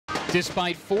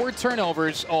Despite 4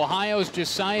 turnovers, Ohio's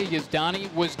Josiah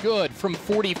Yazdani was good from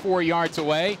 44 yards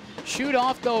away. Shoot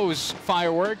off those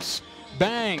fireworks.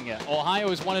 Bang!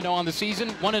 Ohio is 1-0 on the season,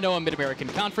 1-0 in Mid-American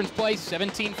Conference play,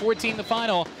 17-14 the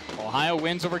final. Ohio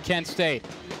wins over Kent State.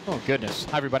 Oh, goodness.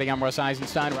 Hi, everybody. I'm Russ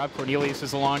Eisenstein. Rob Cornelius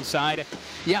is alongside.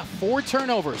 Yeah, 4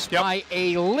 turnovers by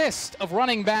a list of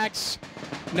running backs.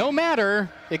 No matter,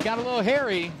 it got a little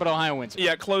hairy, but Ohio wins.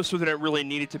 Yeah, closer than it really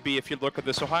needed to be if you look at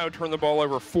this. Ohio turned the ball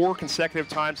over 4 consecutive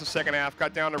times the second half,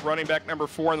 got down to running back number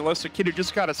 4 on the list, a kid who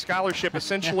just got a scholarship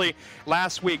essentially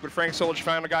last week, but Frank Solich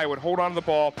found a guy who would hold on to the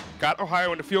ball, got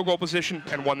Ohio into field goal position,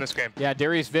 and won this game. Yeah,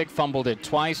 Darius Vick fumbled it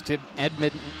twice.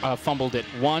 Edmund fumbled it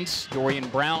once. Dorian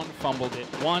Brown fumbled it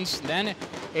once. Then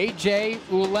A.J.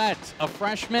 Ouellette, a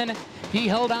freshman, he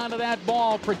held on to that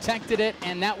ball, protected it,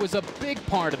 and that was a big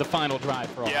part of the final drive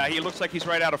for Ohio. Yeah, he looks like he's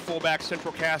right out of fullback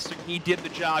central casting. He did the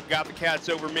job, got the Cats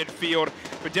over midfield.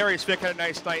 But Darius Vick had a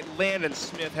nice night. Landon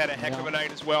Smith had a heck of a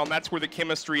night as well, and that's where the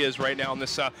chemistry is right now in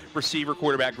this receiver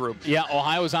quarterback group. Yeah,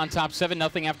 Ohio's on top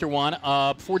 7-0 after one,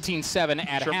 14-7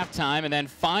 at halftime, and then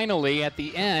finally at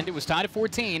the end it was tied at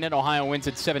 14, and Ohio wins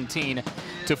at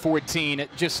 17-14.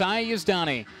 Josiah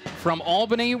Yazdani from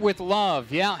Albany with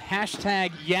love. Yeah,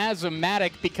 hashtag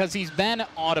Yazomatic because he's been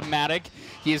automatic.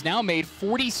 He has now made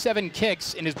 47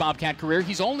 kicks in his Bobcat career.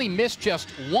 He's only missed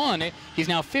just 1. He's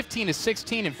now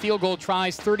 15-16 in field goal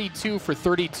tries, 32 for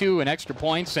 32 in extra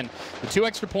points. And the 2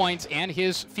 extra points and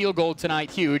his field goal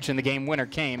tonight huge, and the game winner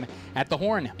came at the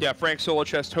horn. Yeah, Frank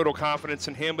Solich has total confidence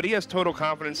in him, but he has total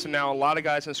confidence in now a lot of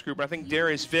guys in this group. I think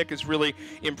Darius Vick has really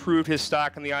improved his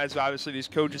stock in the eyes of obviously these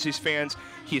coaches, these fans.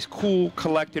 He's cool,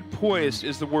 collected, poised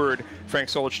is the word Frank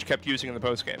Solich kept using in the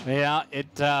postgame. Yeah, it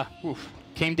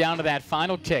came down to that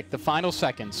final kick, the final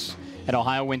seconds, and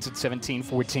Ohio wins at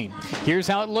 17-14. Here's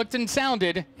how it looked and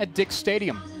sounded at Dick's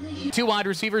Stadium. 2 wide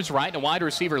receivers right and a wide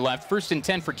receiver left. 1st and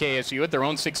 10 for KSU at their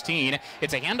own 16.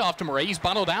 It's a handoff to Murray. He's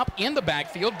bundled out in the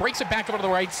backfield, breaks it back over to the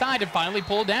right side, and finally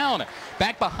pulled down.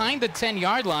 Back behind the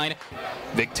 10-yard line.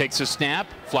 Vick takes a snap.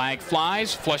 Flag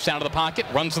flies, flushed out of the pocket,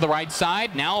 runs to the right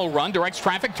side. Now a run, directs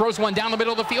traffic, throws one down the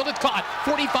middle of the field. It's caught.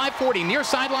 45-40, near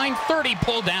sideline, 30,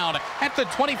 pulled down at the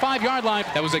 25-yard line.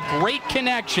 That was a great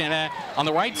connection on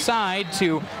the right side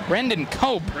to Brendan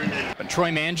Cope. But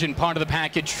Troy Mangin, part of the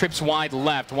package, trips wide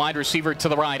left. Wide receiver to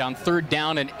the right on 3rd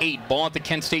down and 8. Ball at the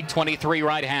Kent State 23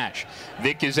 right hash.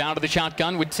 Vick is out of the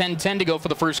shotgun with 10-10 to go for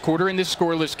the first quarter in this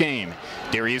scoreless game.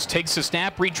 Darius takes the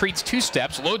snap, retreats 2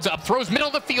 steps, loads up, throws middle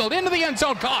of the field into the end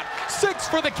zone. Caught. 6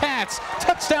 for the Cats.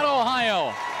 Touchdown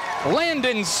Ohio.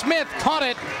 Landon Smith caught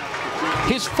it.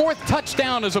 His 4th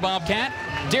touchdown as a Bobcat.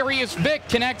 Darius Vick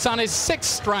connects on his 6th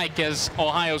strike as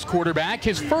Ohio's quarterback.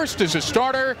 His 1st as a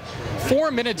starter.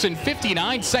 4 minutes and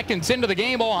 59 seconds into the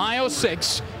game. Ohio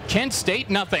 6, Kent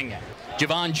State nothing.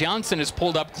 Javon Johnson is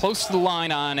pulled up close to the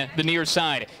line on the near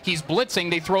side. He's blitzing.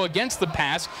 They throw against the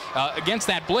pass, against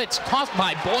that blitz. Tossed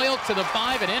by Boyle to the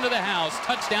 5 and into the house.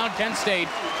 Touchdown Kent State.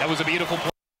 That was a beautiful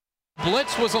play.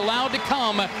 Blitz was allowed to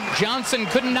come. Johnson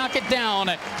couldn't knock it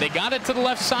down. They got it to the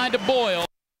left side to Boyle.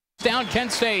 Down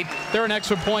Kent State. They're an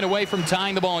extra point away from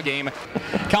tying the ball game.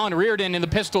 Colin Reardon in the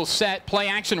pistol set. Play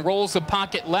action, rolls the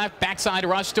pocket left. Backside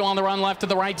rush, still on the run left to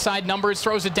the right side. Numbers,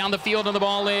 throws it down the field, and the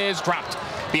ball is dropped.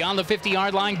 Beyond the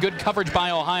 50-yard line, good coverage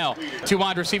by Ohio. 2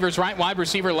 wide receivers right, wide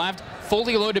receiver left.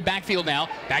 Fully loaded backfield now.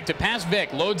 Back to pass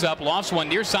Vick. Loads up, lofts one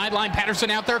near sideline. Patterson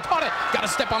out there, caught it. Got to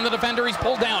step on the defender. He's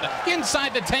pulled down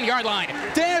inside the 10-yard line.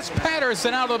 Des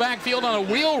Patterson out of the backfield on a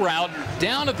wheel route.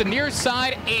 Down at the near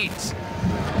side, 8.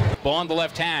 Ball on the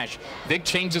left hash. Vick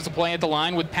changes the play at the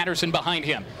line with Patterson behind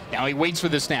him. Now he waits for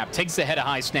the snap, takes the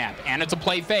head-high snap, and it's a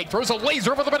play fake. Throws a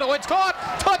laser over the middle. It's caught.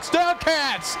 Touchdown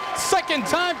Cats. 2nd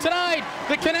time tonight.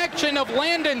 The connection of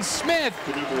Landon Smith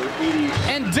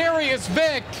and Darius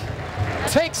Vick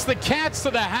takes the Cats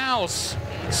to the house.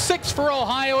 6 for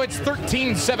Ohio. It's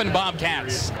 13-7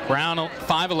 Bobcats. Brown,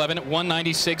 5'11",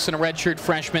 196, and a redshirt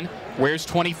freshman. Wears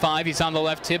 25. He's on the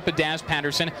left tip of Des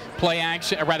Patterson. Play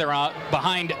action,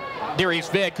 behind Darius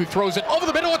Vick, who throws it over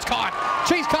the middle. It's caught.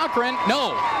 Chase Cochran.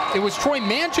 No, it was Troy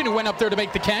Mangin who went up there to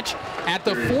make the catch at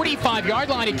the 45-yard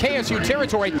line in KSU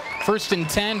territory. 1st and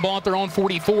 10, ball at their own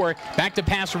 44. Back to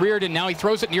pass Reardon. Now he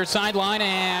throws it near sideline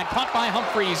and caught by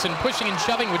Humphreys, and pushing and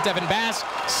shoving with Devin Bass.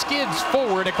 Skids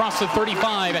forward across the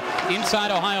 35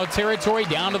 inside Ohio territory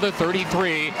down to the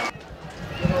 33.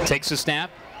 Takes a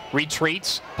snap.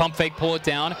 Retreats, pump fake, pull it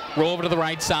down, roll over to the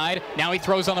right side. Now he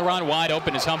throws on the run, wide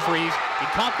open is Humphreys. He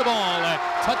caught the ball,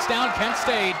 touchdown Kent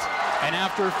State. And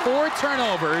after 4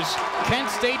 turnovers, Kent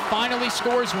State finally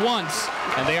scores once,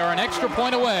 and they are an extra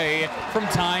point away from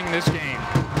tying this game.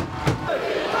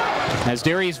 As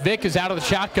Darius Vick is out of the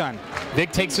shotgun.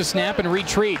 Vick takes a snap and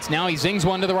retreats. Now he zings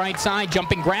one to the right side.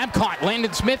 Jumping grab, caught.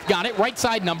 Landon Smith got it. Right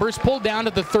side numbers, pulled down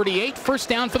to the 38. First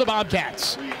down for the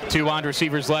Bobcats. 2 wide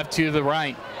receivers left to the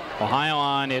right. Ohio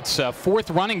on its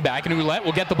fourth running back, and Ouellette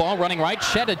will get the ball running right.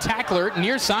 Shed a tackler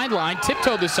near sideline,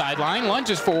 tiptoed the sideline,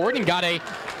 lunges forward, and got a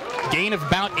gain of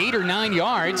about 8 or 9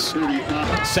 yards.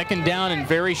 Second down and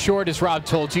very short, as Rob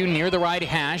told you, near the right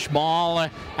hash. Ball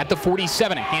at the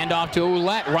 47. A handoff to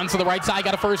Ouellette. Runs to the right side,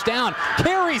 got a first down.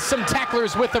 Carries some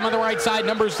tacklers with him on the right side.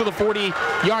 Numbers to the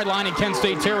 40-yard line in Kent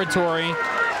State territory.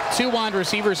 2 wide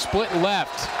receivers split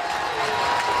left.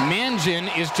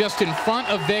 Mangin is just in front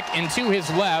of Vick and to his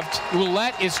left.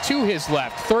 Ouellette is to his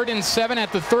left. 3rd and 7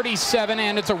 at the 37,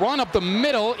 and it's a run up the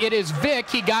middle. It is Vick.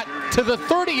 He got to the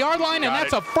 30-yard line, and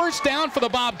that's a first down for the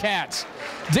Bobcats.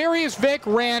 Darius Vick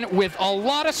ran with a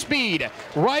lot of speed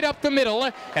right up the middle,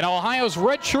 and Ohio's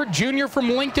redshirt junior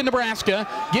from Lincoln, Nebraska,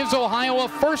 gives Ohio a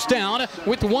first down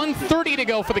with 1:30 to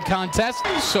go for the contest.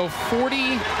 So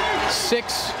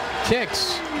 46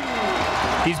 kicks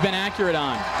he's been accurate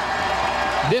on.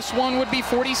 This one would be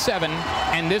 47,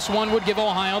 and this one would give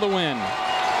Ohio the win.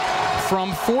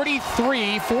 From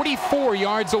 43, 44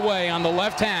 yards away on the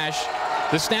left hash,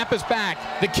 the snap is back,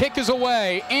 the kick is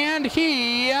away, and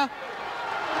he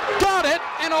got it,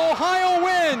 and Ohio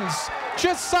wins.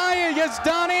 Josiah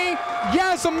Yazdani,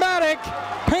 Yazamatic,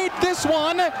 paint this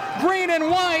one green and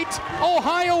white.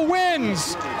 Ohio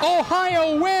wins.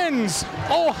 Ohio wins.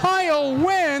 Ohio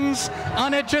wins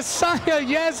on a Josiah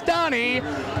Yazdani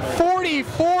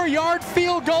 44-yard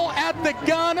field goal at the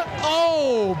gun.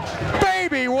 Oh,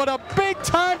 baby, what a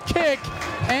big-time kick,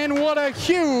 and what a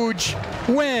huge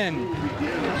win.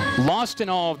 Lost in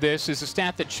all of this is a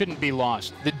stat that shouldn't be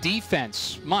lost. The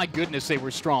defense, my goodness, they were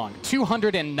strong.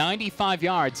 295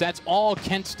 yards. That's all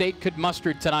Kent State could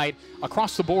muster tonight.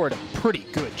 Across the board, a pretty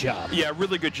good job. Yeah,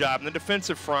 really good job. And the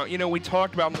defensive front, you know, we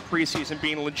talked about in the preseason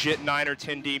being legit 9 or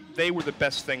 10 deep. They were the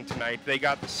best thing tonight. They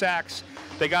got the sacks.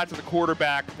 They got to the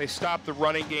quarterback. They stopped the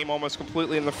running game almost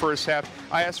completely in the first half.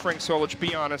 I asked Frank Solich,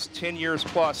 be honest, 10 years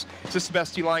plus, is this the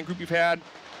best D-line group you've had?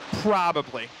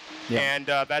 Probably. Yeah. And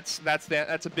that's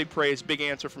a big praise, big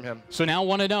answer from him. So now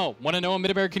 1-0 in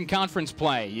Mid-American Conference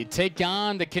play. You take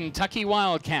on the Kentucky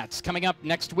Wildcats coming up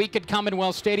next week at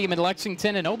Commonwealth Stadium in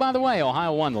Lexington. And oh, by the way,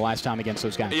 Ohio won the last time against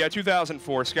those guys. Yeah,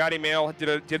 2004. Scotty Mail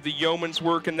did the yeoman's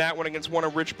work in that one against one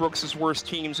of Rich Brooks' worst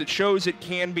teams. It shows it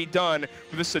can be done.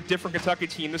 But this is a different Kentucky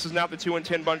team. This is not the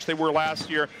 2-10 bunch they were last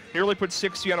year. Nearly put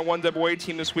 60 on a 1AA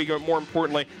team this week. But more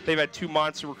importantly, they've had 2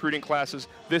 monster recruiting classes.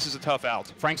 This is a tough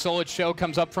out. Frank Solich show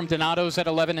comes up from Donato's at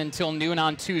 11 until noon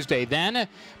on Tuesday. Then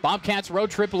Bobcats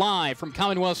road trip live from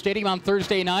Commonwealth Stadium on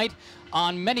Thursday night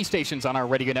on many stations on our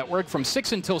radio network from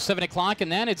 6 until 7 o'clock.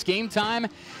 And then it's game time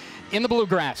in the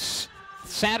Bluegrass.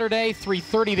 Saturday,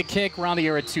 3:30 the kick, around the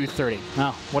air at 2:30.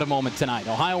 Oh, what a moment tonight.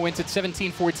 Ohio wins at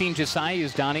 17-14. Josiah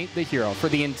Yazdani, the hero for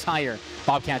the entire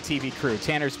Bobcat TV crew.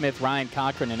 Tanner Smith, Ryan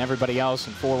Cochran, and everybody else.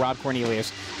 And for Rob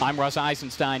Cornelius, I'm Russ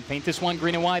Eisenstein. Paint this one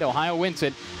green and white. Ohio wins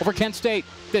it over Kent State.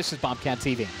 This is Bobcat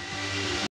TV.